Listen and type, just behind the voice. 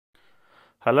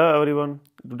Hello everyone.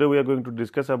 Today we are going to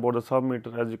discuss about the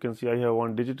submeter. As you can see, I have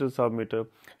one digital submeter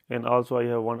and also I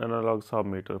have one analog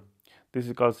submeter. This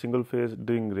is called single phase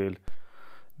drilling rail.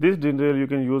 This drilling rail you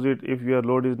can use it if your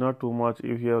load is not too much.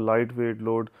 If you have lightweight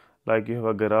load like you have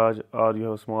a garage or you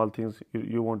have small things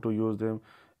you want to use them,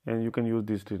 and you can use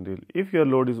this drilling rail. If your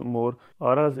load is more,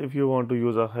 or else if you want to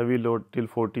use a heavy load till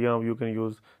 40 amp, you can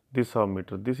use this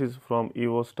submeter. This is from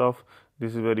Evo stuff.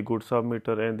 This is very good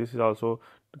submeter and this is also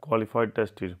qualified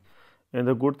tested. And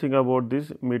the good thing about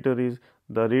this meter is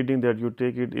the reading that you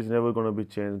take it is never going to be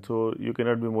changed, so you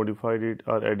cannot be modified it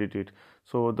or edit it.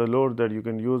 So the load that you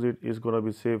can use it is going to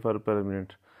be safe or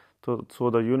permanent. So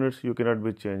the units you cannot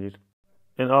be changed it.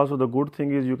 And also the good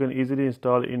thing is you can easily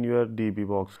install in your DB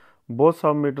box. Both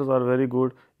submeters are very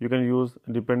good. You can use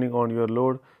depending on your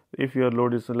load. If your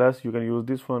load is less, you can use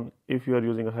this one. If you are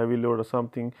using a heavy load or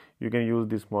something, you can use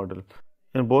this model.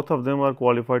 And both of them are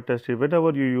qualified tested.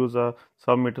 Whenever you use a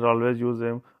submeter, always use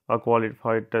them are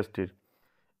qualified tested.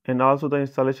 And also the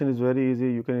installation is very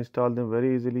easy. You can install them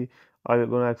very easily. I am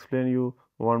going to explain you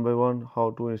one by one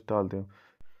how to install them.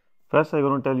 First, I'm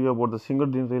going to tell you about the single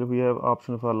DIN rail. We have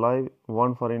option for live,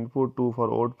 1 for input, 2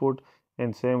 for output,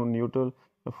 and same neutral,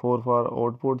 4 for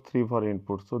output, 3 for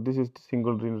input. So this is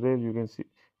single DIN rail. You can see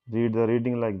read the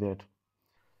reading like that.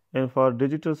 And for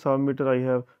digital submeter, I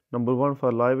have number 1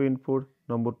 for live input,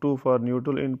 number 2 for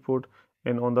neutral input,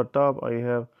 and on the top I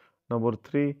have number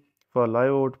 3 for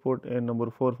live output and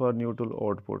number 4 for neutral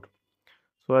output.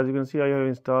 So as you can see, I have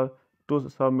installed two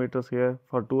submeters here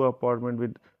for two apartment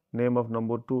with name of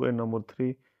number 2 and number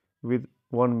 3 with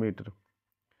 1 meter.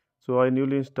 So I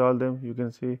newly installed them. You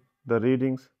can see the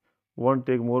readings. One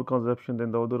take more consumption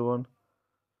than the other one.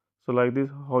 So like this,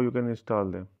 how you can install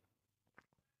them.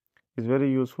 It's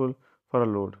very useful for a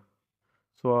load.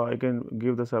 So I can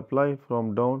give the supply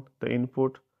from down, the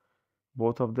input,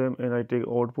 both of them, and I take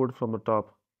output from the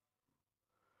top.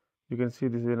 You can see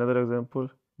this is another example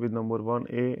with number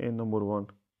 1A and number 1.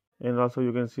 And also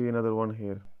you can see another one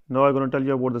here. Now I'm going to tell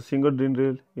you about the single DIN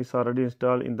rail. It's already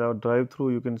installed in the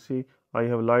drive-through. You can see I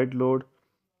have light load.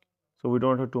 So we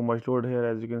don't have too much load here.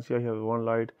 As you can see, I have one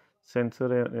light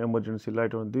sensor and emergency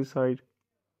light on this side.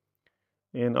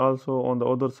 And also on the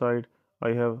other side, I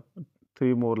have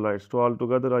 3 more lights. So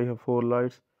altogether I have 4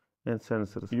 lights and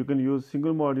sensors. You can use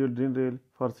single module DIN rail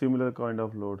for similar kind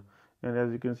of load. And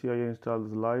as you can see, I installed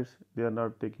the lights. They are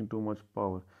not taking too much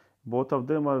power. Both of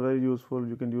them are very useful.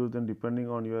 You can use them depending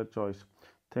on your choice.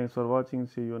 Thanks for watching.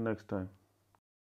 See you next time.